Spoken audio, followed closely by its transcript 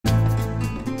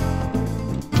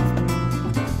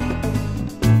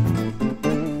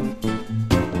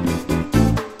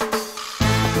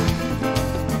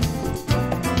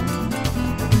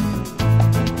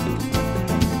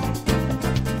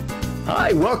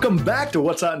Welcome back to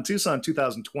What's Hot in Tucson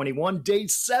 2021, day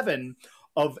 7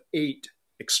 of 8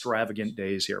 extravagant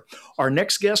days here. Our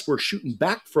next guest, we're shooting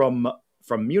back from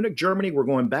Munich, Germany. We're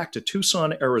going back to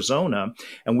Tucson, Arizona,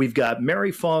 and we've got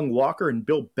Mary Fong-Walker and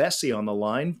Bill Bessie on the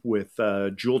line with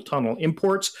Jewel Tunnel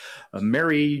Imports.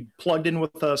 Mary plugged in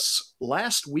with us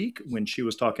last week when she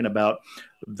was talking about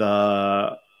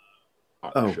the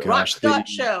Rock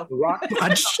Show. Rock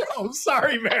Show.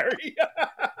 Sorry, Mary.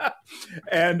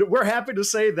 And we're happy to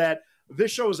say that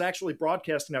this show is actually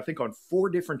broadcasting, I think, on 4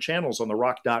 different channels on the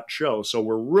Rock Show. So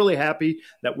we're really happy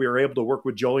that we were able to work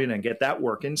with Jolien and get that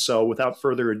working. So without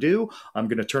further ado, I'm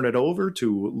going to turn it over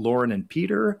to Lauren and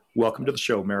Peter. Welcome to the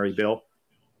show, Mary, Bill.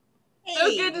 Hey, so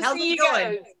good to see you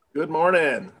guys. Good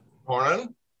morning.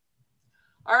 Morning.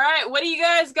 All right, what do you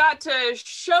guys got to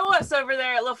show us over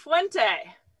there at La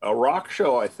Fuente? A rock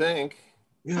show, I think.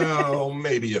 You know,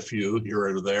 maybe a few here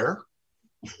or there.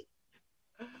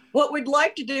 What we'd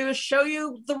like to do is show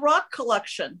you the rock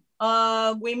collection.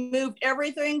 We moved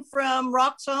everything from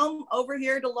Rock's home over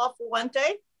here to La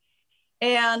Fuente.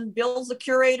 And Bill's the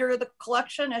curator of the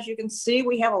collection. As you can see,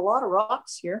 we have a lot of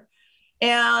rocks here.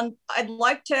 And I'd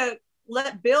like to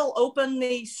let Bill open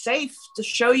the safe to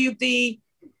show you the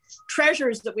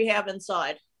treasures that we have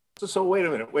inside. So wait a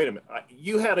minute.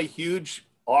 You had a huge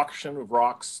auction of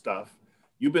rock stuff.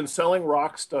 You've been selling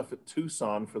rock stuff at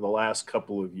Tucson for the last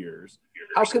couple of years.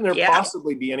 How can there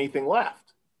possibly be anything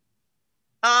left?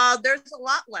 There's a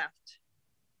lot left.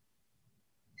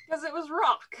 Because it was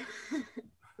rock.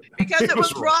 Because it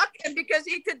was rock and because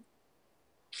he could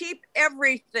keep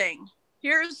everything.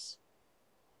 Here's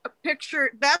a picture.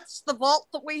 That's the vault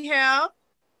that we have.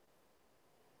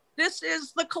 This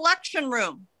is the collection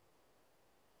room.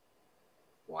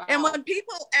 Wow. And when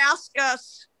people ask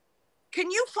us, can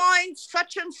you find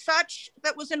such and such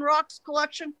that was in Rock's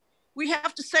collection? We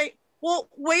have to say, well,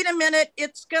 wait a minute,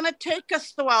 it's gonna take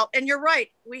us a while. And you're right,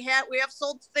 we have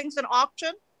sold things in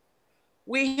auction.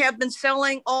 We have been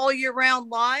selling all year round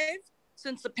live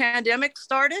since the pandemic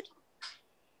started.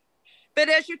 But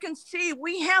as you can see,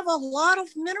 we have a lot of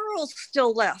minerals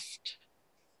still left.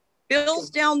 Bill's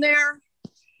down there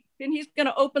and he's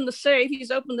gonna open the safe.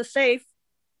 He's opened the safe.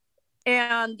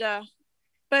 And,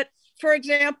 but for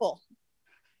example,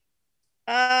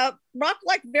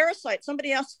 rock-like varicite.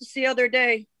 Somebody asked us the other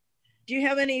day, do you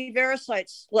have any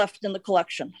varicites left in the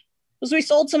collection? Because we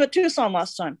sold some at Tucson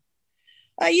last time.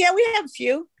 Yeah, we have a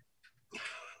few.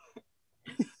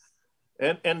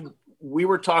 And we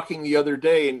were talking the other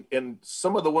day, and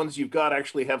some of the ones you've got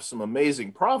actually have some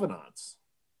amazing provenance.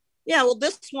 Yeah, well,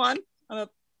 this one, I'm going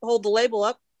to hold the label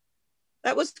up.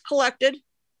 That was collected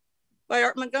by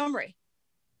Art Montgomery.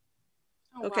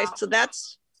 Oh, okay, wow. so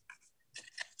that's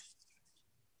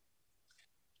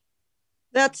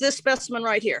this specimen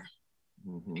right here.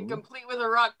 And complete with a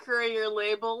Rock Currier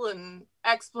label and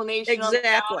explanation Exactly. on the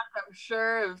back, I'm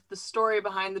sure, of the story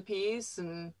behind the piece.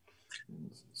 And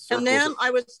then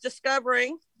I was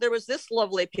discovering there was this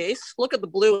lovely piece. Look at the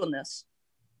blue in this.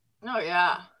 oh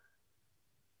yeah.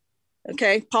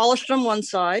 Okay, polished on one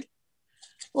side.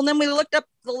 Well, then we looked up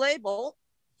the label.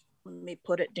 Let me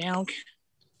put it down.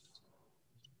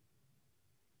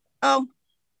 Oh,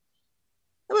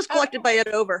 it was collected by Ed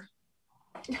Over.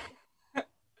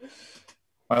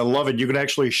 I love it. You can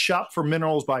actually shop for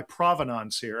minerals by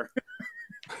provenance here.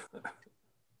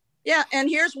 Yeah, and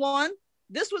here's one.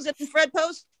 This was in Fred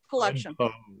Poe's collection.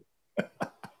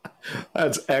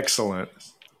 That's excellent.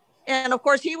 And of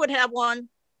course, he would have one.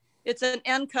 It's an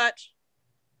end cut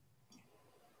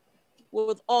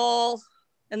with all,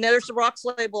 and there's the Rock's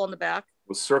label on the back.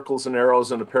 With circles and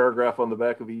arrows and a paragraph on the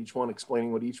back of each one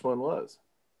explaining what each one was.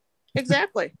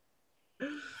 Exactly.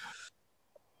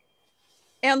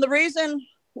 And the reason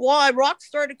why Rock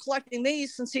started collecting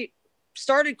these, since he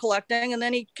started collecting and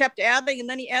then he kept adding, and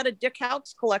then he added Dick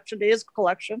Houck's collection to his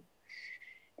collection.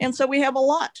 And so we have a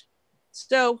lot.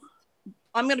 So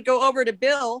I'm going to go over to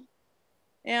Bill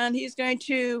and he's going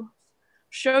to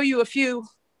show you a few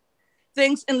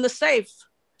things in the safe.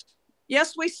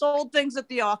 Yes, we sold things at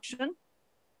the auction,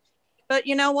 but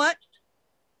you know what?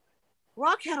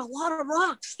 Rock had a lot of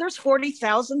rocks. There's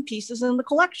 40,000 pieces in the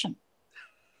collection.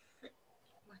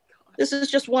 This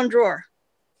is just one drawer.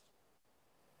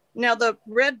 Now the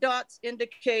red dots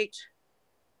indicate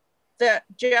that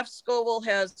Jeff Scoville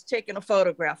has taken a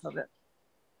photograph of it.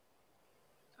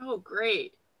 Oh,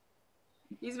 great.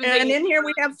 He's been And in here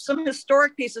we have some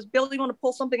historic pieces. Bill, do you want to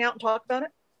pull something out and talk about it?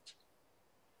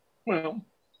 Well,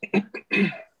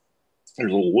 there's a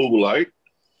little woolite,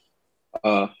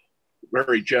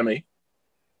 very gemmy,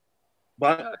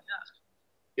 but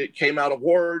it came out of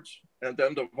Ward's and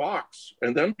then to Vox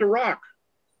and then to Rock.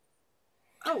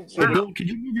 Oh, So, wow. Bill, can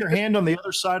you move your hand on the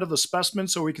other side of the specimen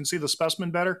so we can see the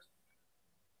specimen better?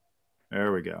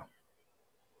 There we go.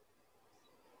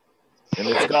 And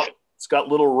it's got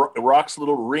little Rock's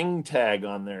little ring tag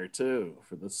on there too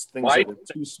for the things that were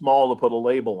too small to put a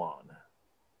label on.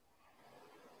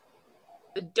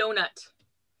 The donut.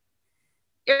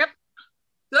 Yep.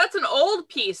 So that's an old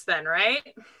piece then, right?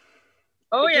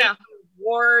 Oh, It came yeah. from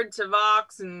Ward to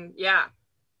Vox, and yeah.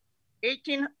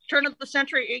 Turn of the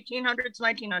century, 1800s,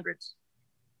 1900s.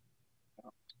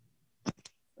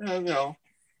 You know,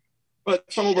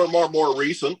 but some of them are more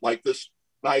recent, like this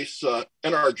nice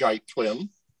Energite twin.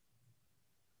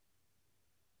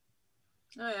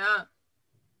 Oh, yeah.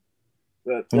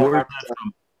 That Where's Rock, that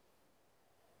from?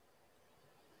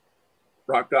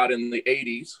 Rock got in the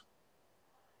 80s.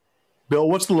 Bill,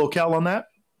 what's the locale on that?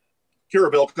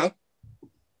 Kirabilka.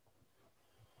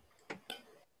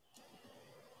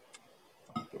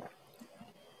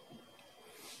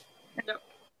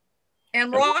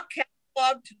 And Rock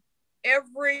cataloged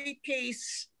every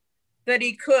piece that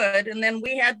he could. And then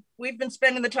we've been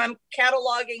spending the time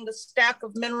cataloging the stack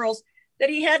of minerals that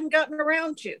he hadn't gotten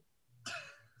around to.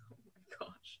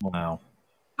 Gosh. Wow.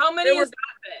 How many has that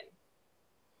been?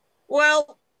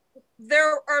 Well,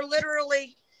 there are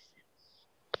literally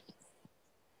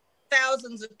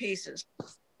thousands of pieces.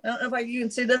 I don't know if you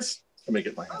can see this. Let me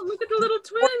get my hand. Oh, look at the little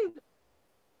twin.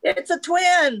 It's a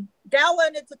twin.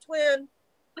 Dallin, it's a twin.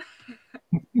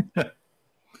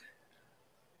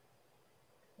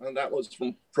 And that was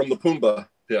from the Pumbaa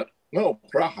pit. No,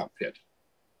 Praha pit.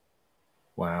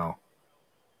 Wow.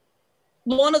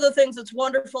 One of the things that's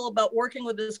wonderful about working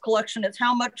with this collection is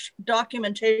how much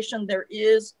documentation there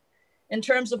is in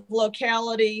terms of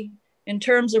locality, in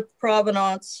terms of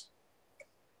provenance.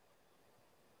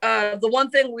 The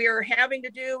one thing we are having to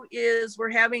do is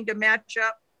we're having to match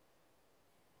up.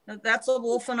 That's a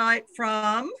wolfenite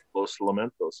from Los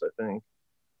Lamentos, I think.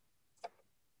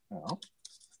 Well,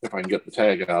 if I can get the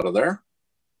tag out of there.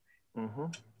 Mm-hmm.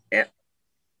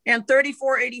 And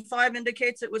 3485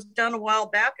 indicates it was done a while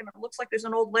back, and it looks like there's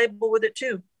an old label with it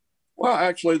too. Well,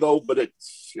 actually, though, but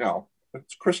it's, you know,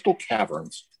 it's Crystal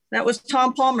Caverns. That was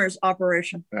Tom Palmer's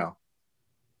operation. Yeah.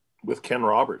 With Ken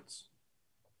Roberts.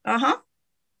 Uh-huh.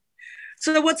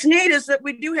 So what's neat is that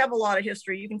we do have a lot of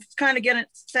history. You can kind of get a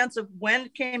sense of when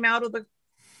it came out of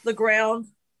the ground,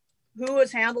 who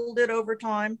has handled it over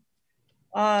time.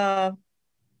 I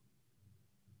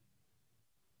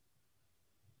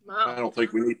Wow. don't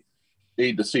think we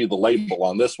need to see the label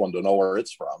on this one to know where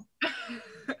it's from.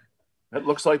 That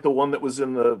looks like the one that was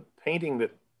in the painting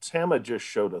that Tama just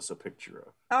showed us a picture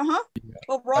of. Uh-huh.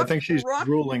 Well, I think she's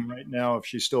drooling right now if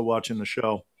she's still watching the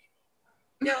show.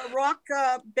 Yeah, Rock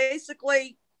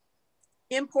basically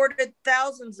imported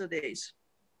thousands of these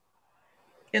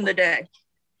in the day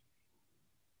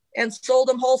and sold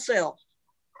them wholesale.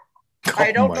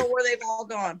 I don't know where they've all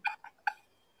gone.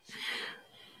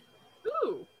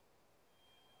 Ooh.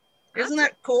 Isn't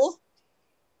that cool?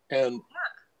 And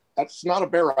that's not a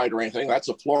barite or anything. That's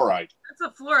a fluorite. That's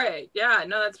a fluorite. Yeah,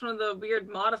 no, that's one of the weird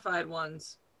modified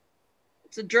ones.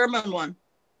 It's a German one.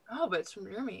 Oh, but it's from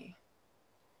Germany.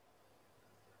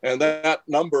 And that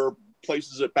number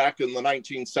places it back in the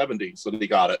 1970s that he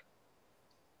got it.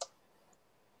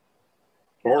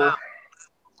 Or, Wow.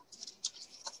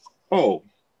 oh.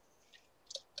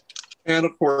 And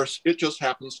of course, it just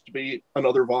happens to be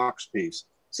another Vox piece.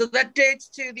 So that dates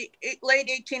to the late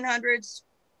 1800s,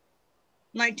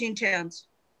 1910s.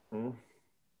 Mm.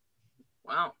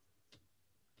 Wow.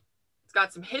 It's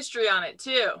got some history on it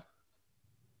too.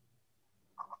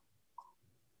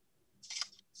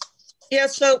 Yeah,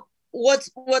 so what's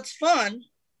fun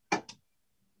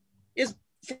is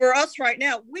for us right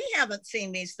now, we haven't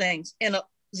seen these things in a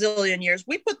zillion years.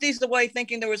 We put these away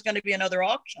thinking there was going to be another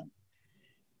auction.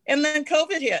 And then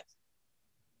COVID hit.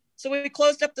 So we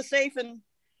closed up the safe and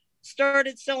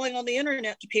started selling on the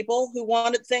internet to people who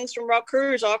wanted things from Rock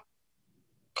Currier's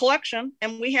collection.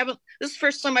 And we haven't, this is the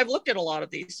first time I've looked at a lot of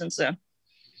these since then.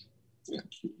 Yeah,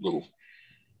 cute little.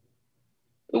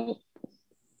 Oh.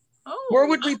 Where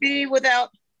would we be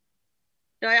without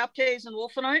dioptase and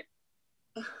wolfenite?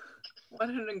 What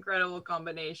an incredible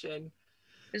combination.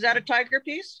 Is that a tiger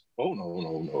piece? Oh,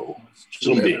 no.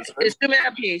 Sumib. It's a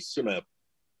map piece. Sumib.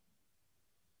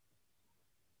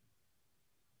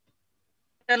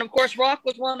 And of course, Rock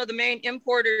was one of the main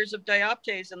importers of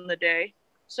dioptase in the day.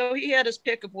 So he had his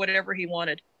pick of whatever he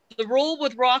wanted. The rule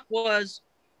with Rock was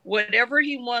whatever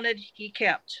he wanted, he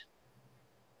kept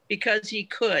because he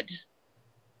could.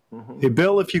 Hey,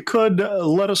 Bill, if you could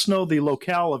let us know the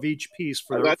locale of each piece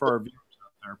for our viewers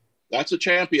out there. That's a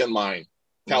champion mine,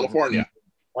 California,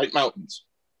 White Mountains.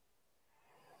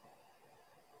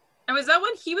 And was that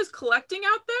when he was collecting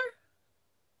out there?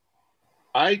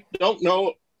 I don't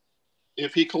know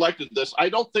if he collected this. I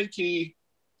don't think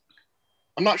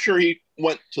I'm not sure he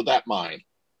went to that mine.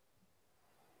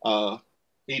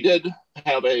 He did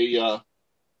have a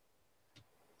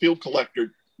field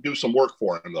collector do some work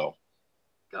for him, though.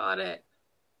 Got it.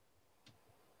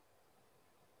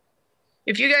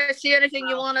 If you guys see anything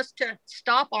you want us to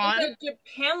stop on. There's a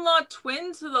Japan Law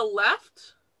twin to the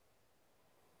left.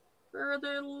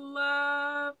 Further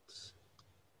left.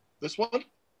 This one? It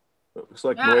looks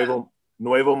like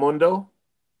Nuevo Mundo.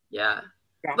 Yeah.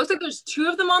 Looks like there's two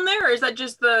of them on there, or is that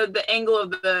just the angle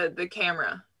of the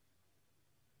camera?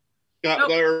 Yeah,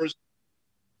 nope.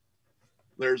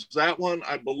 There's that one.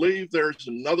 I believe there's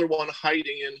another one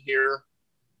hiding in here,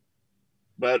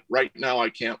 but right now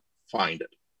I can't find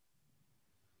it.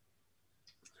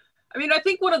 I mean, I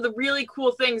think one of the really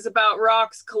cool things about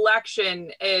Rock's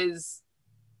collection is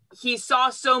he saw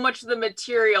so much of the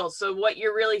material. So what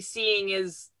you're really seeing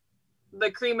is the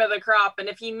cream of the crop. And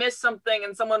if he missed something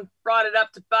and someone brought it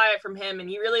up to buy it from him and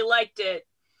he really liked it,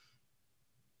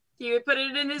 he would put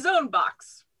it in his own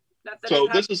box. Not that so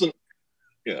this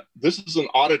is an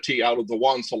oddity out of the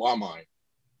Juan Salah mine.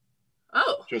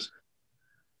 Oh. Just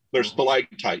they're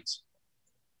stalactites.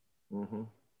 Mm-hmm.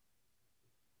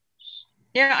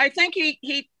 Yeah, I think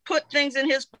he put things in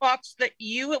his box that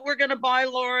you were going to buy,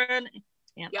 Lauren,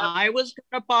 and yep. I was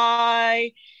going to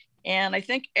buy, and I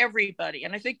think everybody.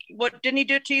 And I think, didn't he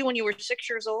do it to you when you were 6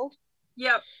 years old?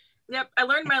 Yep. I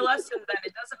learned my lesson that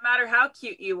it doesn't matter how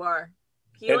cute you are.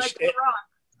 He likes the rock.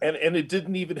 And it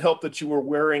didn't even help that you were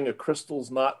wearing a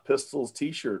Crystals Not Pistols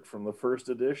t-shirt from the first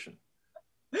edition.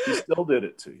 He still did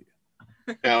it to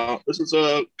you. Now, this is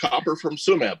a copper from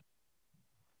Sumeb.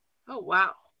 Oh,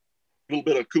 wow. A little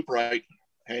bit of cooperite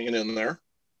hanging in there.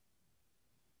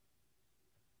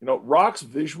 You know, Rock's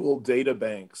visual data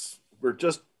banks were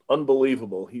just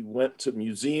unbelievable. He went to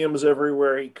museums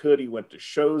everywhere he could. He went to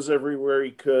shows everywhere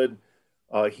he could.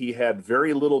 He had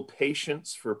very little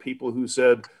patience for people who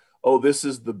said, "Oh, this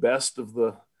is the best of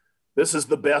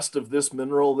this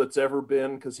mineral that's ever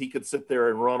been," because he could sit there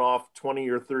and run off 20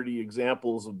 or 30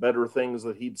 examples of better things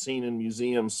that he'd seen in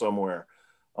museums somewhere.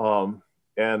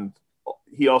 And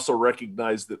he also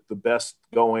recognized that the best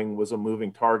going was a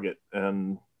moving target.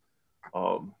 And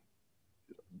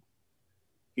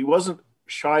he wasn't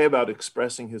shy about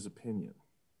expressing his opinion.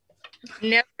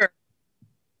 Never.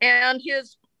 And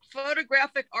his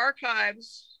photographic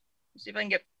archives, let's see if I can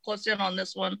get close in on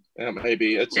this one. Yeah,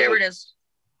 maybe. There it is.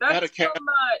 That's from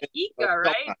Ica,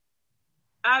 right?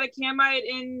 Atacamite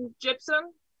in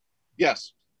gypsum?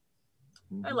 Yes.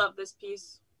 I love this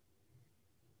piece.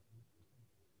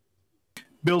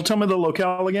 Bill, tell me the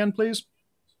locale again, please.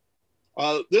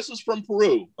 This is from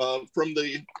Peru, from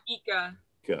the Ica.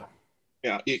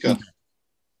 Yeah, Ica.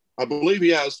 I believe he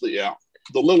has the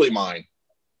lily mine.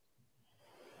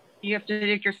 You have to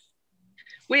take your.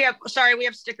 We have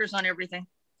stickers on everything.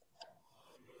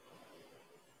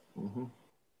 Mm-hmm.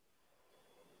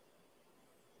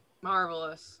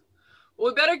 Marvelous.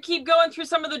 Well, we better keep going through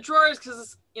some of the drawers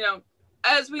because, you know,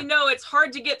 as we know, it's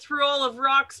hard to get through all of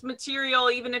Rock's material,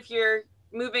 even if you're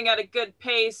moving at a good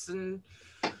pace. And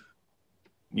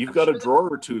you've got a drawer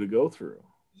or two to go through.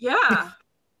 Yeah.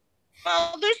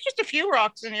 Well, there's just a few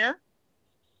rocks in here.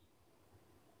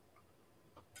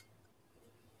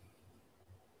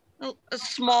 A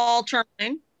small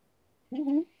turning.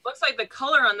 Mm-hmm. Looks like the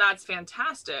color on that's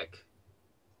fantastic.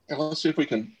 And let's see if we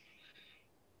can.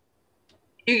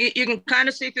 You can kind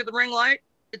of see through the ring light.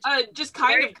 It's just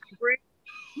kind of.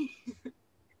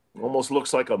 Almost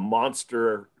looks like a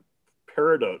monster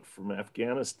peridot from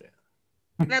Afghanistan.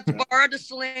 That's Barra de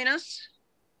Salinas.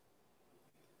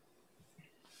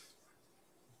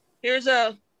 Here's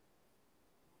a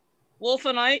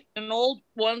Wolfenite, an old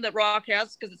one that Rock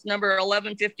has because it's number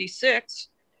 1156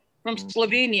 from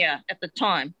Slovenia at the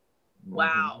time.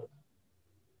 Wow.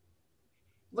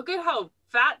 Look at how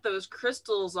fat those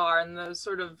crystals are and those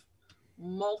sort of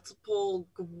multiple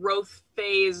growth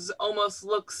phase, almost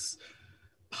looks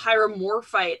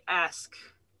pyromorphite-esque.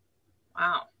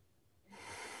 Wow.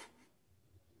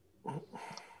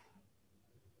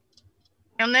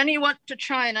 And then he went to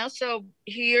China. So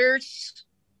here's,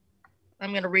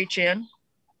 I'm going to reach in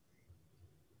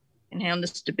and hand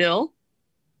this to Bill.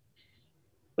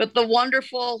 With the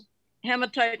wonderful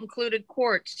hematite included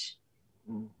quartz.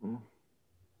 Mm-hmm.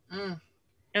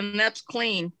 And that's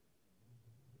clean.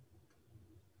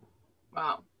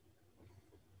 Wow.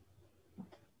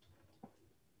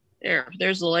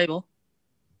 There's the label.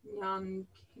 Young.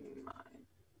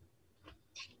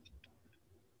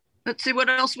 Let's see what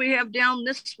else we have down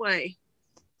this way.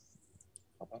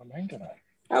 About a manganite.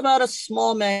 How about a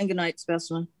small manganite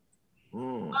specimen?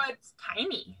 Oh, it's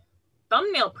tiny.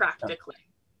 Thumbnail practically.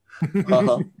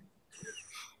 Uh-huh.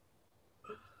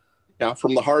 Yeah,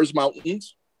 from the Harz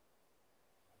Mountains.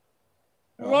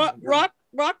 Rock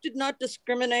did not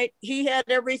discriminate. He had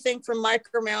everything from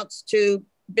micromounts to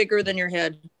bigger than your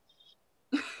head.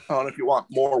 And if you want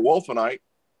more wolfenite,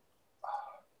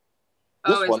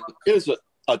 this one is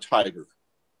a tiger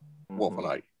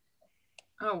wolfenite.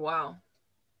 Oh, wow.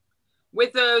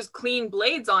 With those clean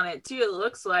blades on it, too, it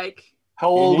looks like. How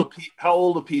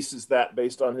old a piece is that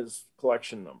based on his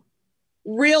collection number?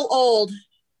 Real old.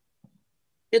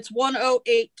 It's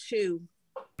 1082.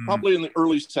 Probably in the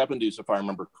early 70s, if I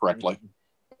remember correctly.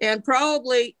 And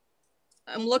probably,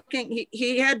 I'm looking,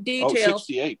 he had details.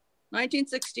 68.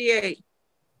 1968.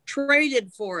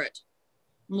 Traded for it.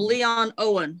 Leon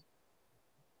Owen.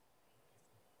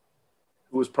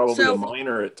 Who was probably a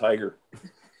miner at Tiger.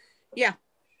 Yeah.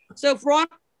 So if Rock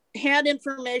had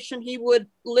information, he would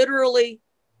literally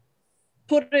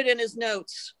put it in his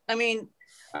notes. I mean,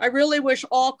 I really wish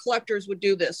all collectors would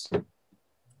do this.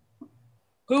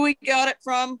 Who he got it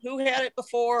from, who had it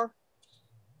before.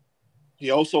 He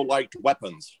also liked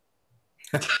weapons.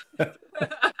 But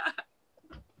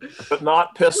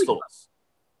not pistols.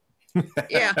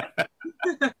 Yeah.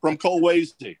 From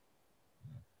Kolwezi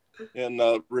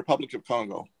in Republic of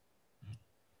Congo.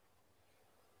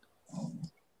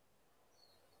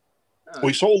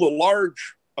 We sold a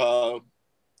large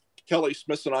Kelly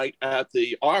Smithsonite at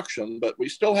the auction, but we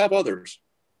still have others.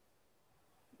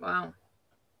 Wow.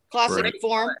 Classic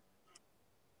form.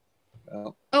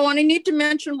 Oh, and I need to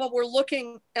mention while we're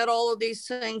looking at all of these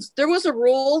things, there was a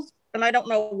rule, and I don't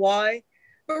know why,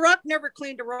 but Rock never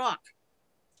cleaned a rock.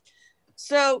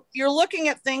 So you're looking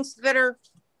at things that are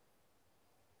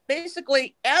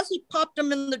basically as he popped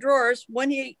them in the drawers when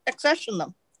he accessioned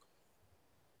them.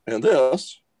 And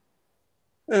this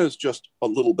is just a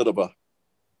little bit of a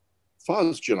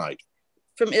phosgenite.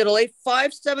 From Italy,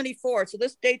 574. So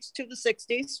this dates to the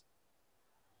 60s.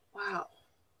 Wow.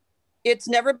 It's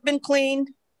never been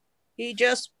cleaned. He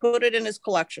just put it in his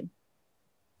collection.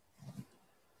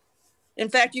 In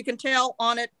fact, you can tell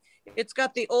on it, it's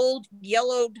got the old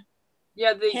yellowed,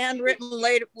 the handwritten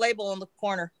label on the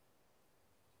corner.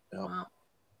 Yeah. Wow.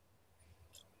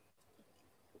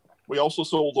 We also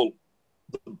sold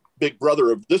the big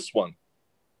brother of this one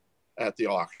at the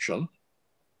auction.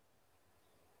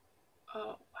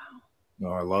 Oh, wow.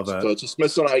 Oh, I love that. So it's a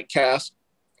Smithsonite cast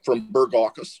from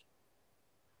Bergaucus.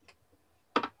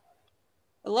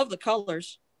 I love the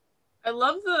colors. I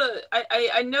love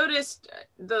I noticed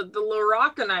the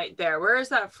Loroconite there. Where is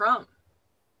that from?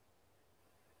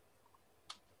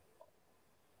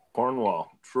 Cornwall,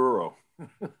 Truro.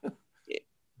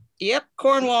 Yep,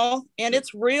 Cornwall. And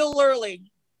it's real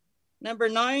early. Number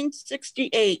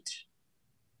 968.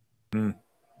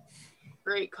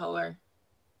 Great color.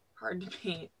 Hard to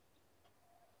paint.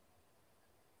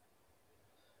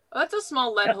 Oh, that's a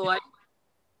small lead halite.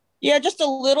 Yeah, just a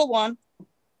little one.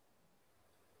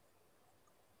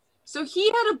 So he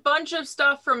had a bunch of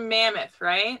stuff from Mammoth,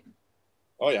 right?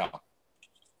 Oh, yeah.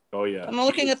 Oh, yeah. I'm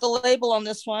looking at the label on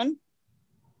this one.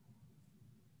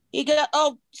 He got,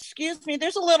 oh, excuse me,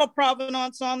 there's a little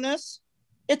provenance on this.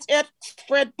 It's at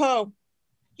Fred Poe.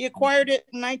 He acquired it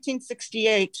in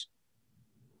 1968.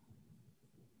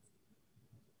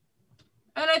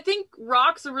 And I think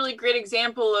Rock's a really great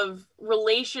example of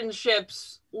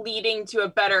relationships leading to a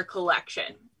better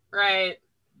collection, right?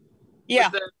 Yeah.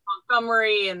 With the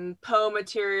Montgomery and Poe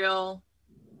material.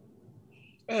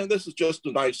 And this is just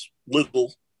a nice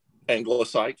little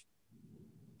anglosite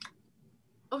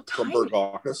from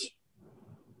Bergaucus.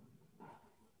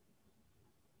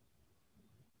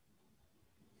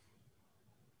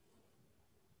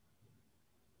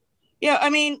 Yeah, I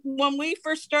mean, when we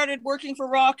first started working for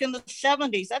Rock in the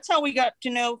 70s, that's how we got to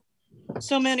know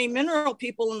so many mineral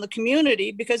people in the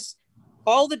community, because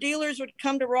all the dealers would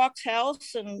come to Rock's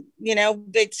house and, you know,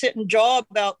 they'd sit and jaw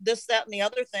about this, that, and the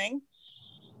other thing.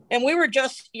 And we were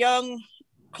just young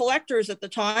collectors at the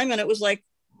time, and it was like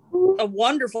a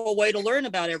wonderful way to learn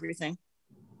about everything.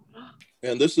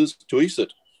 And this is Tuisit.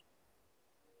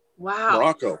 Wow.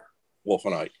 Morocco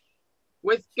wolfenite.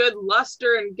 With good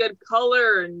luster and good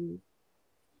color and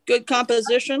good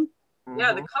composition.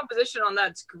 Yeah, the composition on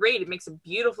that's great. It makes a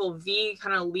beautiful V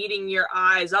kind of leading your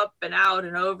eyes up and out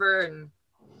and over, and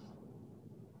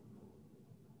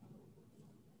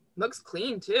looks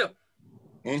clean too.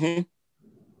 Mm-hmm.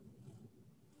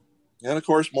 And of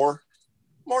course, more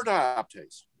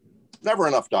dioptase. Never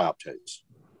enough dioptase.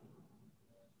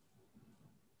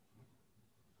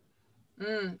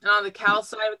 And on the cal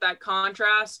side with that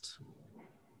contrast.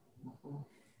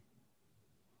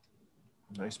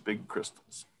 Nice big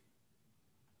crystals.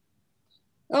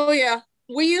 Oh yeah,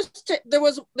 we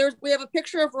have a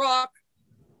picture of Rock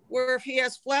where he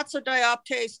has flats or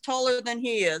dioptase taller than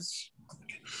he is,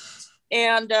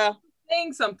 and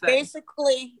saying something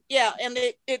basically, yeah, and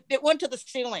it went to the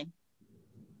ceiling.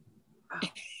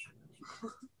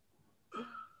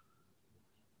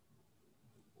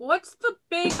 What's the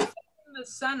big thing in the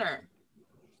center?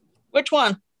 Which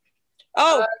one?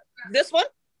 Oh, this one?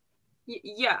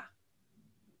 Yeah.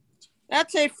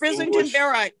 That's a Frisington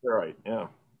barite. Barite, yeah.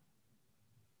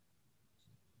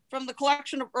 From the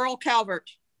collection of Earl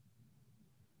Calvert.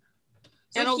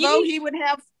 So and although he would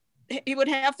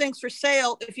have things for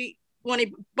sale when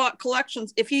he bought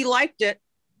collections, if he liked it,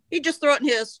 he'd just throw it in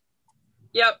his.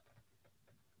 Yep.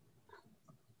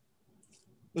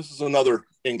 This is another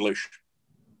English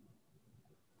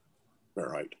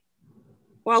barite.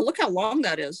 Wow, look how long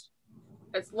that is.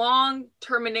 It's long,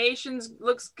 terminations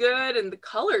looks good, and the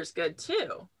color's good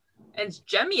too. And it's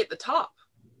gemmy at the top.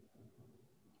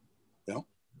 Yeah.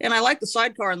 And I like the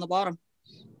sidecar on the bottom.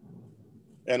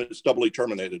 And it's doubly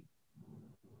terminated.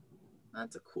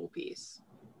 That's a cool piece.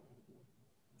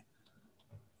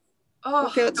 Oh,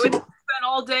 okay, I would spend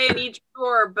all day in each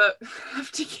drawer, but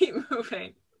have to keep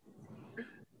moving.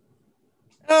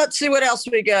 Let's see what else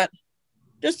we got.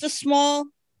 Just a small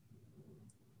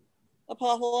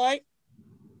apophyllite.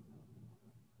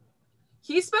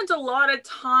 He spent a lot of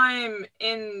time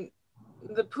in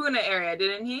the Pune area,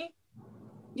 didn't he?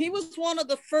 He was one of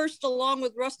the first, along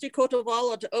with Rusty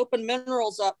Kotavala, to open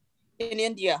minerals up in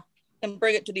India and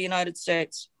bring it to the United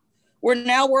States. We're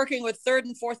now working with third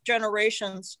and fourth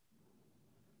generations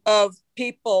of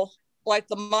people like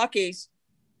the Makis,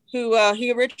 who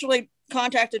he originally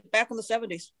contacted back in the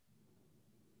 70s.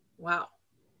 Wow.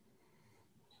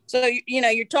 So,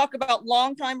 you talk about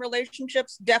long-time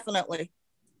relationships, definitely.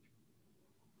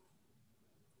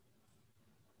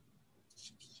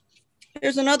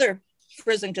 Here's another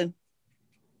Frisington.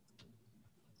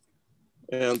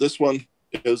 And this one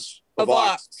is a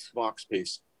Vox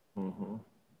piece. Mm-hmm.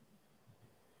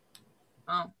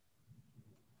 Oh.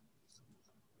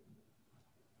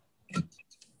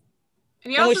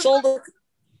 And we sold it.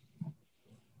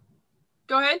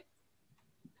 Go ahead.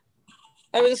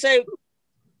 I was going to say,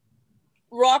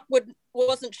 Rock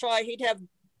wasn't shy. He'd have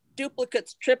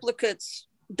duplicates, triplicates,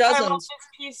 dozens. I love this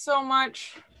piece so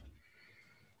much.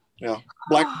 Yeah,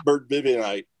 Blackbird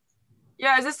Vivianite.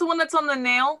 Yeah, is this the one that's on the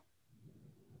nail?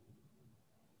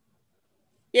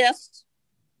 Yes.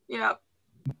 Yeah.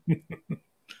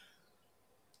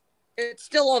 It's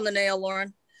still on the nail,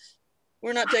 Lauren.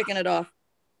 We're not taking it off.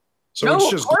 So no, it's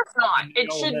of just course not.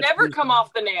 It should never come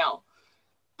off the nail.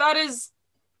 That is,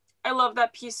 I love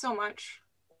that piece so much.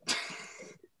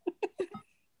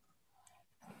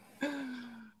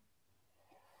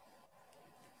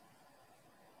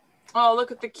 Oh,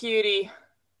 look at the cutie.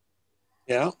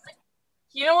 Yeah.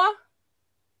 You know what?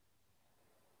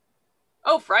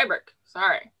 Oh, Freiberg.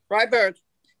 Sorry. Freiberg.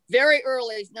 Very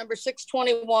early, number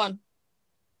 621.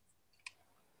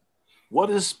 What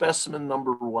is specimen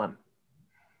number 1?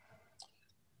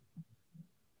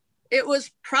 It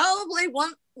was probably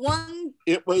one.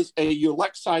 It was a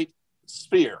Ulexite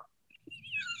sphere.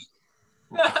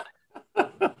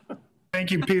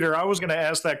 Thank you, Peter. I was going to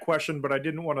ask that question, but I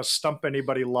didn't want to stump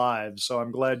anybody live, so I'm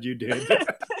glad you did.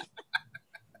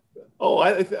 Oh,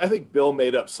 I think Bill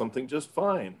made up something just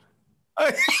fine.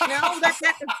 No,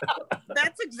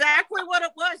 that's exactly what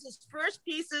it was. His first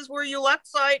pieces were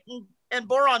Ulexite and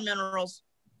boron minerals.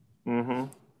 Mm-hmm.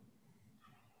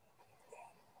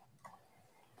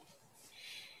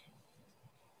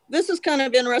 This is kind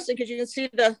of interesting because you can see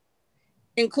the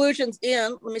inclusions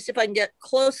in. Let me see if I can get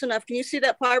close enough. Can you see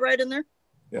that pyrite in there?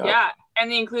 Yeah,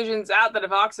 and the inclusions out that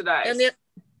have oxidized.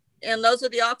 And those are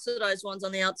the oxidized ones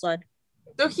on the outside.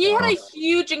 So he had a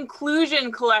huge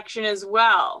inclusion collection as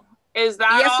well. Is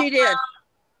that yes, he did.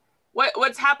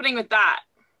 What's happening with that?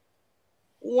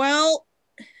 Well,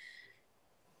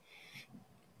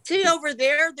 see over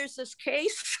there, there's this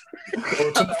case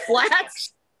of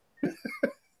flats.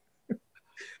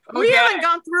 We haven't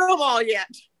gone through them all yet.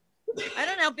 I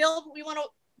don't know, Bill, we want to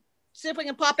see if we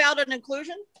can pop out an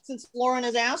inclusion since Lauren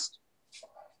has asked.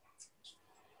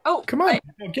 Oh, come on,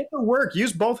 get to work.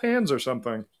 Use both hands or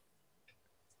something.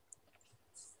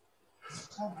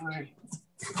 All right.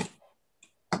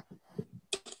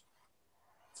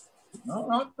 No,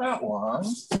 not that one.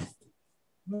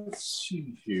 Let's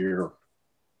see here.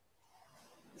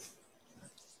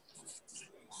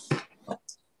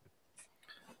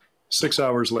 Six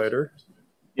hours later.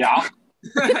 Yeah.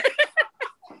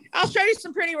 I'll show you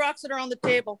some pretty rocks that are on the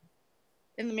table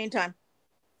in the meantime.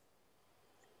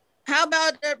 How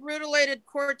about a rutilated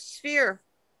quartz sphere?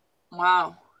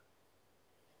 Wow.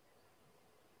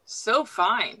 So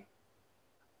fine.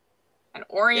 And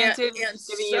oriented. Yeah, and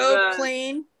so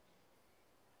clean.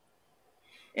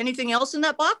 Anything else in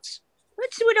that box?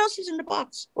 Let's see what else is in the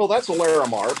box. Well, that's a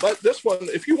Larimar, but this one,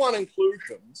 if you want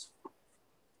inclusions,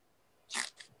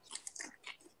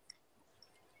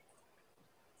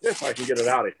 if I can get it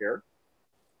out of here.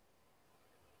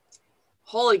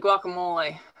 Holy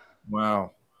guacamole.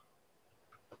 Wow.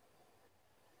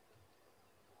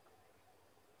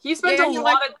 He spent a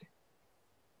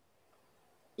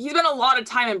lot of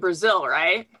time in Brazil,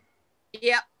 right?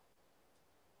 Yep.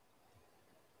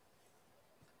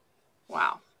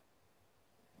 Wow.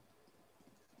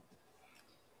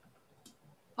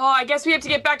 Oh, I guess we have to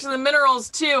get back to the minerals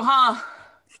too, huh?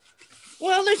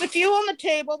 Well, there's a few on the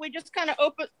table. We just kind of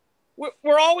open.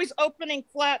 We're always opening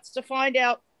flats to find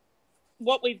out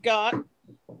what we've got.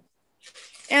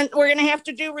 And we're going to have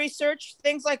to do research.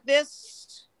 Things like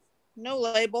this. No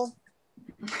label.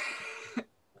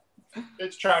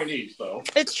 It's Chinese, though.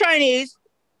 It's Chinese,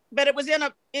 but it was in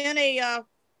a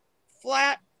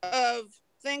flat of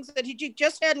things that he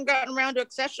just hadn't gotten around to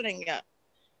accessioning yet.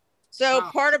 So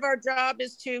part of our job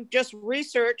is to just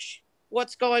research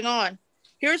what's going on.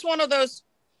 Here's one of those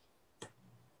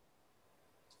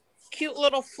cute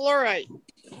little fluorite.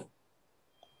 Let's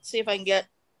see if I can get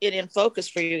it in focus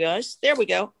for you guys. There we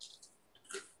go.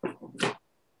 Oh,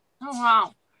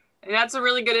 wow. That's a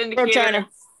really good indicator.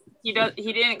 He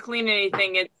didn't clean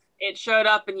anything. It showed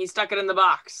up and he stuck it in the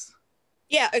box.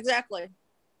 Yeah, exactly.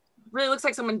 Really looks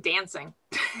like someone dancing.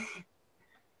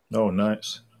 Oh,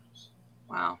 nice.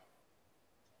 Wow.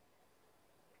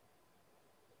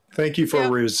 Thank you for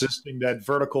resisting that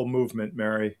vertical movement,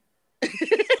 Mary.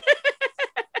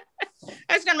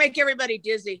 That's going to make everybody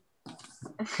dizzy.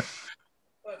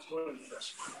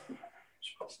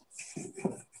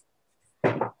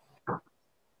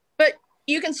 But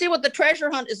you can see what the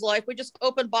treasure hunt is like. We just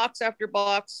open box after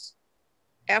box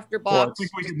after box. Well, I think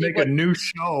we can make a new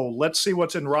show. Let's see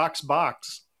what's in Rock's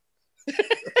box.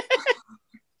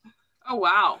 Oh,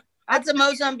 wow. That's a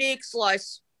Mozambique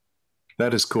slice.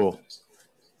 That is cool.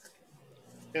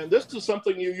 And this is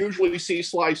something you usually see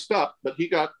sliced up, but he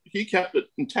kept it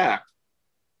intact.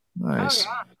 Nice. Oh,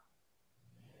 yeah.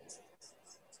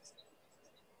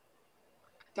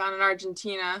 Down in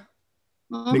Argentina.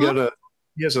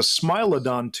 He has a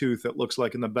Smilodon tooth that looks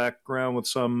like in the background with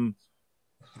some.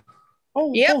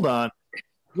 Oh, hold on.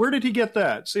 Where did he get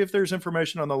that? See if there's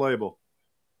information on the label.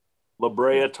 La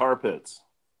Brea tar pits.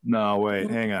 No,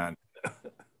 wait, hang on.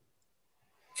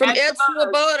 From Ed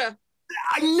Swoboda.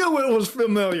 I knew it was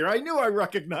familiar. I knew I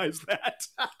recognized that.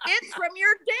 It's from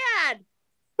your dad.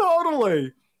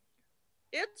 Totally.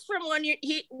 It's from when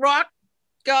Rock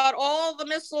got all the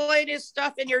miscellaneous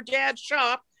stuff in your dad's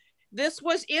shop. This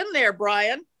was in there,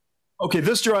 Brian. Okay,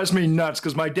 this drives me nuts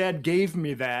because my dad gave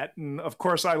me that, and of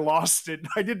course I lost it.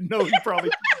 I didn't know he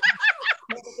probably sold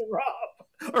it to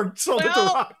Rob or sold it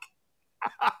to Rock.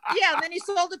 Yeah, and then he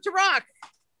sold it to Rock.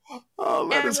 Oh,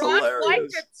 that is Rock hilarious.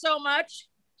 liked it so much,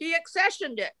 he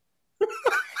accessioned it.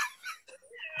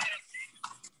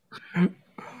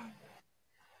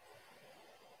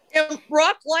 And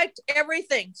Rock liked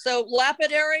everything. So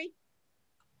lapidary,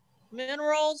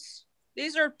 minerals,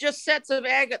 these are just sets of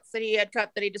agates that he had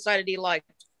cut that he decided he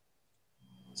liked.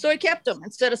 So he kept them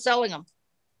instead of selling them.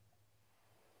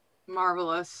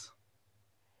 Marvelous.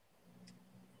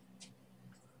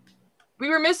 We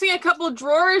were missing a couple of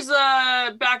drawers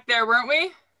back there, weren't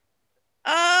we?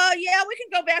 Yeah, we can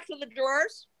go back to the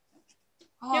drawers.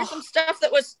 Oh. Here's some stuff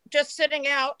that was just sitting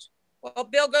out. Well,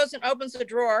 Bill goes and opens the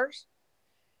drawers.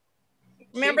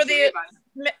 Remember this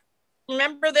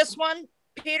one,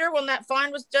 Peter, when that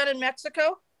find was done in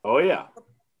Mexico? Oh, yeah.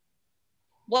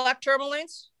 Black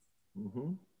tourmalines?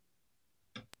 Mm-hmm.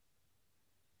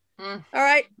 All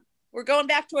right, we're going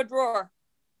back to a drawer.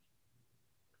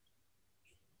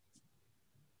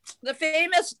 The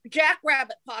famous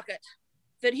jackrabbit pocket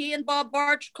that he and Bob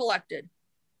Barch collected.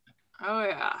 Oh,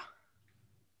 yeah.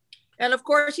 And of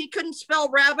course, he couldn't spell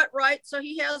rabbit right, so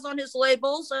he has on his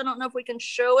labels. I don't know if we can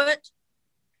show it.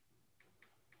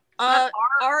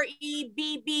 R-E-B-B-E-T.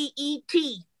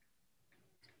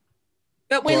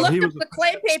 But we looked up the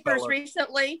clay papers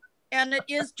recently, and it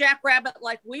is jackrabbit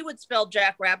like we would spell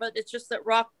jackrabbit. It's just that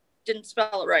Rock didn't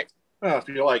spell it right. Oh, if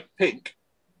you like pink.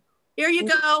 Here you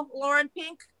go, Lauren,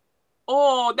 pink.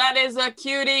 Oh, that is a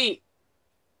cutie.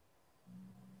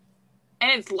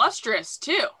 And it's lustrous,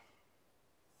 too.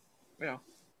 Yeah.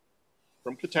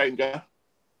 From Katanga.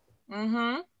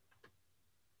 Mm-hmm.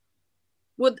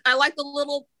 I like the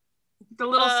little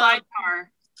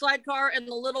sidecar. sidecar and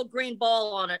the little green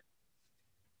ball on it.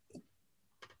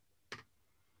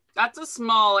 That's a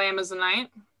small Amazonite.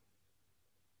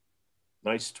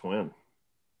 Nice twin.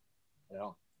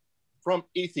 Yeah. From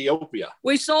Ethiopia.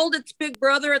 We sold its big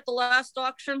brother at the last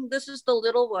auction. This is the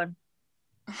little one.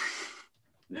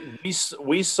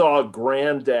 We saw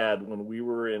Granddad when we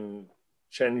were in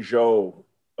Chenzhou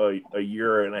a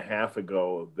year and a half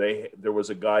ago. There was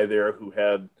a guy there who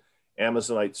had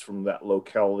Amazonites from that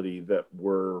locality that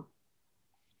were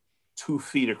 2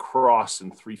 feet across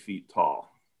and 3 feet tall.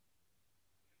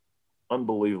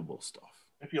 Unbelievable stuff.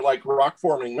 If you like rock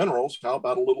forming minerals, how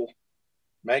about a little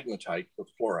magnetite with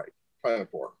fluorite,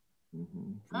 ionophore?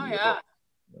 Mm-hmm. Oh, yeah.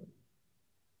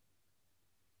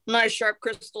 Nice sharp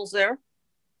crystals there.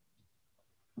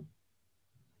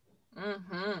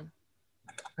 Mm-hmm.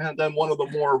 And then one of the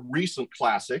more recent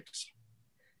classics.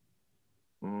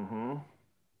 Mm-hmm.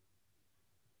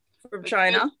 From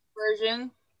China.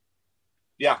 Version.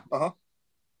 Yeah, uh-huh.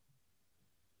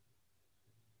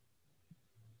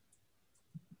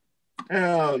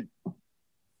 And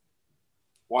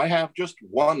why have just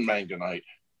one manganite?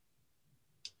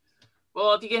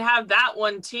 Well, if you can have that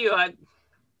one too,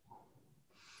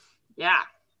 yeah.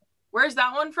 Where's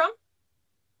that one from?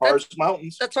 Harz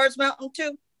Mountains. That's Harz Mountain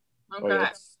too. Okay. Oh, yeah.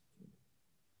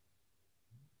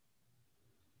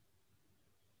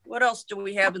 What else do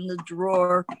we have in the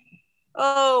drawer?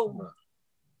 Oh,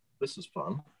 This is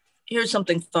fun. here's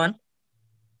something fun.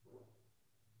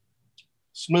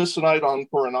 Smithsonite on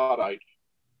Coronadite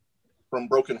from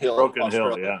Broken Hill. Broken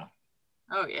Australia. Hill, yeah.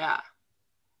 Oh, yeah.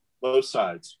 Both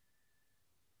sides.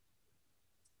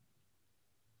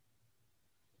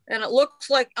 And it looks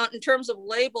like in terms of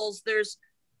labels, there's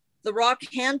the rock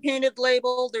hand painted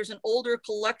label. There's an older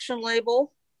collection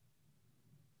label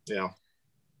Yeah.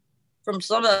 from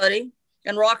somebody,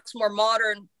 and rock's more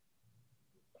modern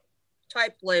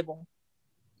type label.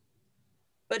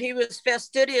 But he was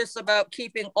fastidious about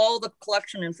keeping all the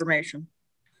collection information.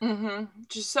 Mm-hmm.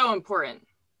 Which is so important.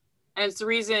 And it's the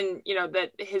reason,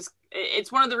 that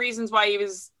it's one of the reasons why he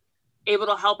was able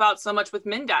to help out so much with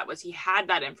Mindat was he had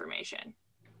that information.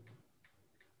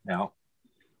 Yeah.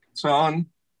 So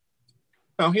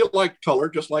now he liked color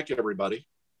just like everybody.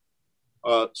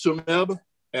 Sumeb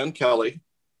and Kelly,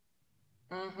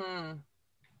 Mm-hmm.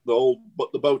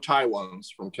 the bow tie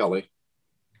ones from Kelly.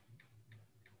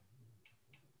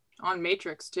 On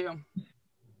Matrix too.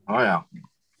 Oh yeah.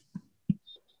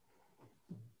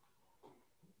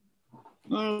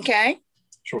 Okay.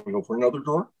 Shall we go for another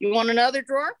drawer? You want another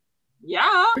drawer?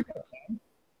 Yeah.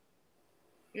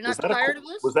 You're not tired of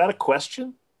this? Was that a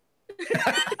question?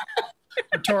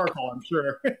 Rhetorical, I'm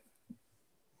sure.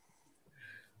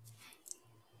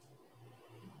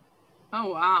 Oh,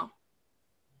 wow.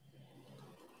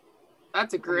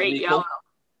 That's a great yellow.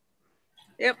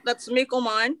 Yep, that's the Meikle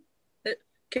mine.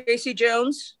 Casey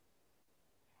Jones.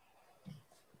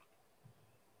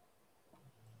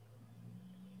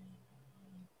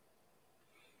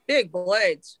 Big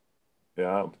blades.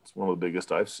 Yeah, it's one of the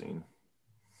biggest I've seen.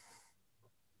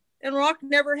 And Rock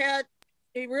never had,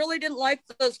 he really didn't like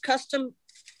those custom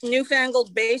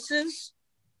newfangled bases.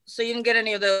 So you didn't get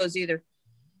any of those either.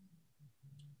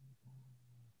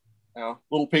 Yeah,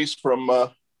 little piece from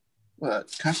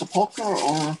Casapolca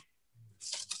or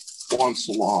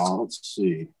Wansalaw. Let's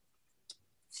see.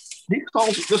 He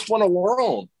calls this one a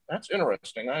Warone. That's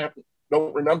interesting.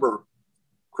 Don't remember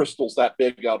crystals that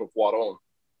big out of Warone.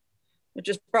 Which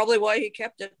is probably why he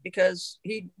kept it, because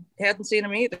he hadn't seen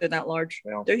them either that large.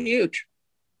 Yeah. They're huge.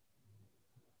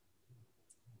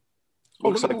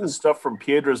 Looks like the stuff from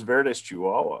Piedras Verdes,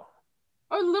 Chihuahua.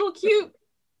 Oh, little cute.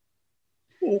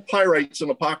 Little pyrites in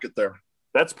a pocket there.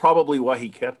 That's probably why he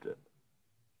kept it.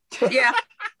 Yeah.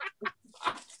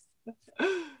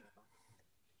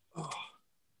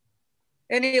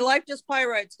 And he liked his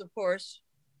pyrites, of course.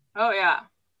 Oh, yeah.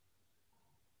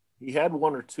 He had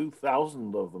 1,000 or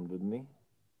 2,000 of them, didn't he?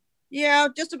 Yeah,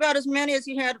 just about as many as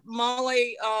he had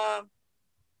Molly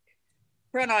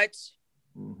Prenites.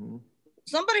 Mm-hmm.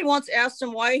 Somebody once asked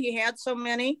him why he had so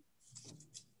many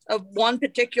of one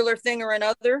particular thing or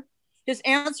another. His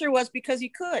answer was because he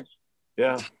could.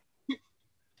 Yeah.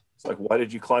 It's like, why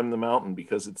did you climb the mountain?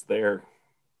 Because it's there.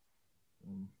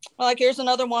 Like, here's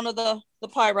another one of the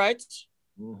pyrites.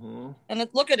 Mm-hmm. And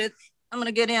look at it. I'm going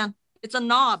to get in. It's a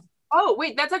knob. Oh,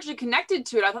 wait, that's actually connected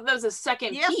to it. I thought that was a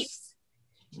second piece.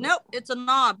 Nope, it's a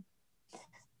knob.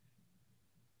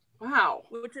 Wow.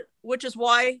 Which is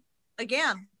why,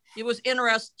 again, it was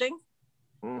interesting.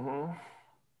 Mm-hmm.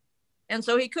 And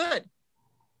so he could.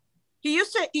 He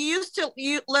used to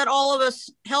let all of us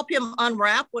help him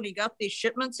unwrap when he got these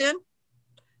shipments in.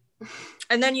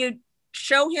 And then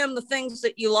show him the things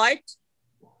that you liked.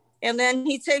 And then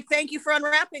he'd say, thank you for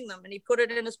unwrapping them. And he put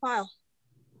it in his pile.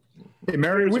 Hey,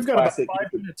 Mary, we've got about 5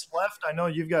 minutes left. I know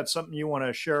you've got something you want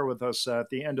to share with us at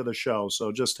the end of the show.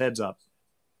 So just heads up.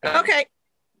 Okay.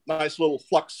 Nice little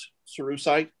flux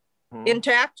cerussite.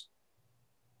 Intact.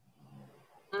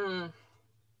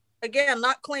 Again,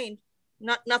 not cleaned.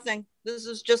 Nothing. This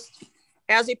is just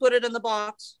as he put it in the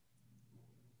box.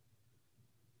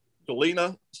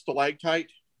 Galena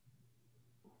stalactite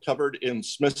covered in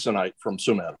smithsonite from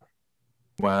Sumet.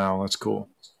 Wow, that's cool.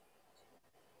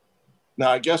 Now,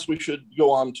 I guess we should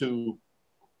go on to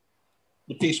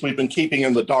the piece we've been keeping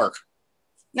in the dark.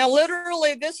 Now,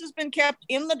 literally, this has been kept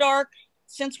in the dark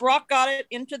since Rock got it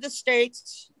into the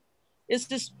States. It's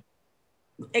just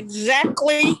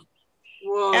exactly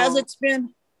as it's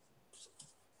been.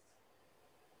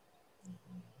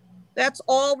 That's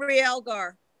all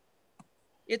Realgar.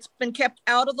 It's been kept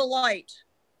out of the light.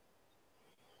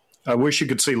 I wish you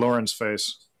could see Lauren's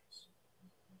face.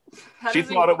 She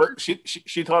thought it was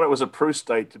she thought it was a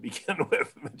Proustite to begin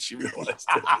with, and then she realized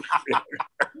it.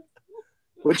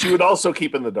 Which you would also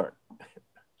keep in the dark.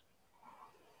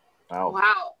 Wow.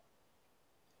 Wow.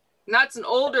 And that's an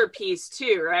older piece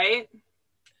too, right?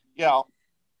 Yeah.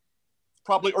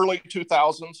 Probably early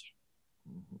 2000s.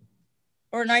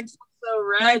 Or So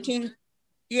red. 19.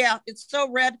 Yeah, it's so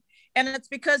red. And it's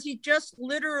because he just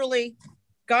literally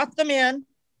got them in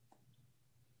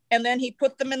and then he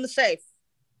put them in the safe.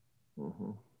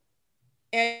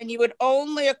 And you would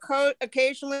only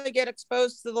occasionally get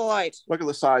exposed to the light. Look at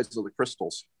the size of the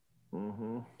crystals. Yeah,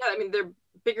 I mean, they're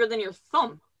bigger than your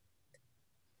thumb.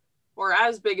 Or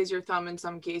as big as your thumb in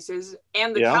some cases.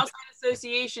 And the calcite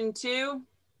association too.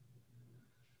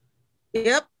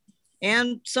 Yep.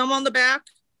 And some on the back.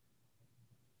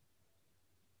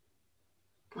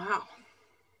 Wow.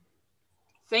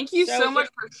 Thank you so much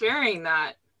for sharing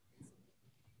that.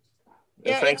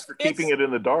 And thanks for keeping it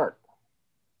in the dark.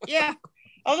 Yeah.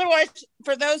 Otherwise,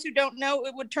 for those who don't know,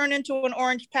 it would turn into an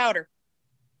orange powder.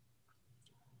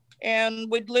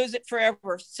 And we'd lose it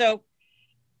forever. So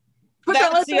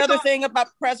that's the other thing about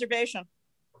preservation.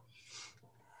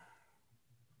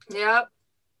 Yep.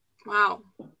 Wow.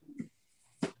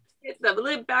 Get the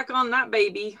lid back on that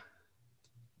baby.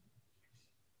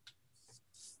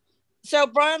 So,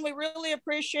 Brian, we really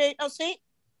appreciate. Oh, see,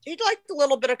 he liked a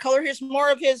little bit of color. Here's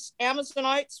more of his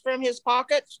Amazonites from his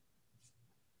pocket.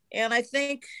 And I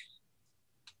think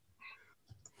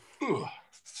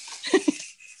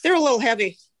they're a little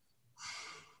heavy.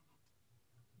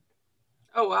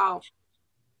 Oh, wow.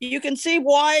 You can see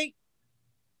why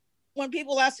when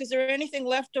people ask, is there anything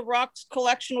left of Rock's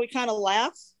collection, we kind of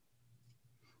laugh.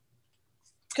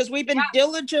 Because we've been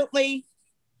diligently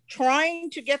trying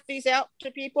to get these out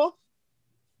to people.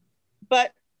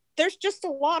 But there's just a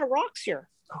lot of rocks here.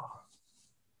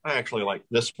 I actually like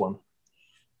this one.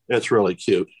 It's really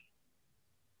cute.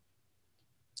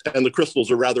 And the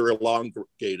crystals are rather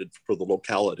elongated for the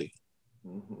locality.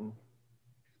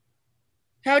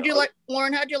 How'd you like,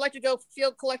 Lauren, how'd you like to go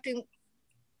field collecting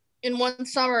in one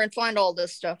summer and find all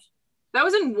this stuff? That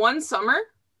was in one summer?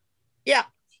 Yeah.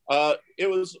 It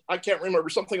was, I can't remember,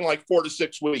 something like 4 to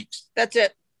 6 weeks. That's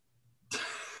it.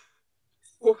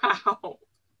 Wow.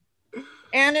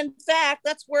 And in fact,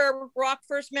 that's where Rock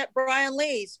first met Brian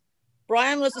Lees.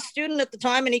 Brian was a student at the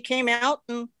time and he came out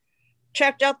and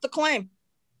checked out the claim.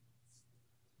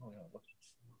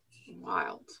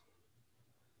 Wild.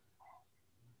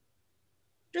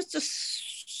 Just a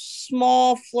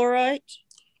small fluorite.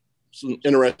 Some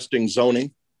interesting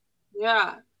zoning.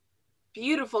 Yeah.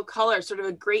 Beautiful color, sort of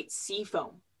a great sea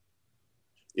foam.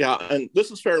 Yeah, and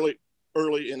this is fairly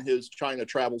early in his China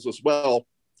travels as well.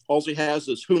 All he has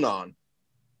is Hunan.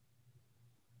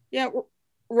 Yeah,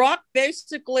 Rock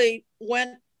basically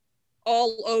went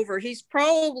all over. He's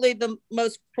probably the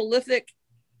most prolific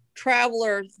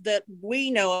traveler that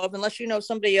we know of, unless you know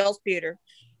somebody else, Peter,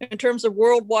 in terms of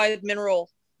worldwide mineral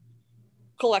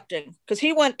collecting, because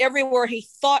he went everywhere he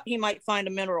thought he might find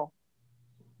a mineral.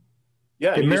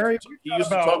 Yeah, Hey, he Mary, used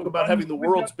to talk about having the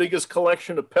world's biggest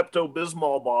collection of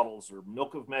Pepto-Bismol bottles or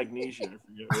milk of magnesia. I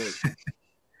forget which.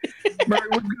 Mary,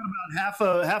 we've got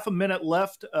about half a minute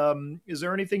left. Is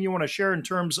there anything you want to share in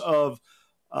terms of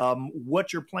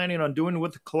what you're planning on doing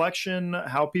with the collection,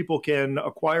 how people can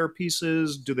acquire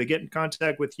pieces? Do they get in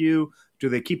contact with you? Do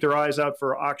they keep their eyes out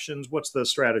for auctions? What's the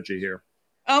strategy here?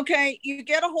 Okay, you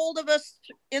get a hold of us,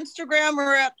 Instagram,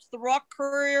 we're at the Rock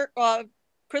Currier,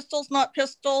 Crystals Not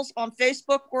Pistols. On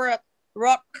Facebook, we're at the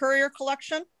Rock Currier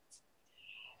Collection.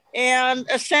 And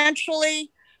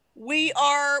essentially, we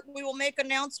will make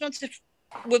announcements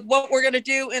with what we're going to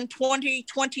do in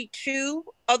 2022.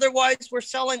 Otherwise, we're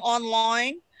selling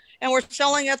online, and we're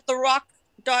selling at the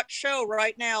rock.show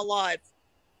right now live.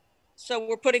 So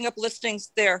we're putting up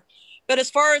listings there. But as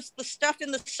far as the stuff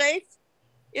in the safe,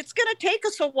 it's going to take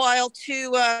us a while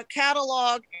to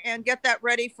catalog and get that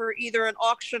ready for either an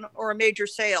auction or a major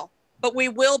sale. But we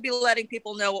will be letting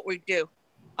people know what we do.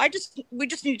 We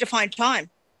just need to find time.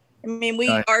 I mean, we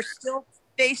are still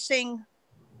facing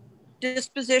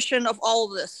disposition of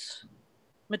all of this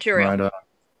material. Right on.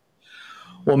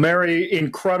 Well, Mary,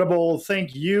 incredible.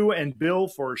 Thank you and Bill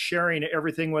for sharing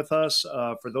everything with us.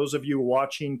 For those of you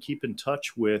watching, keep in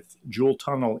touch with Jewel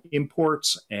Tunnel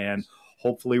Imports, and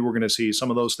hopefully we're going to see some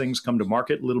of those things come to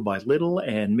market little by little,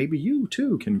 and maybe you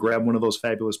too can grab one of those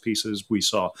fabulous pieces we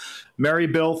saw. Mary,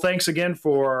 Bill, thanks again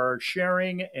for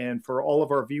sharing, and for all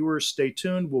of our viewers, stay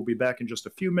tuned. We'll be back in just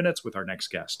a few minutes with our next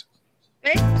guest.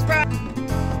 Thanks,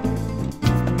 Brad.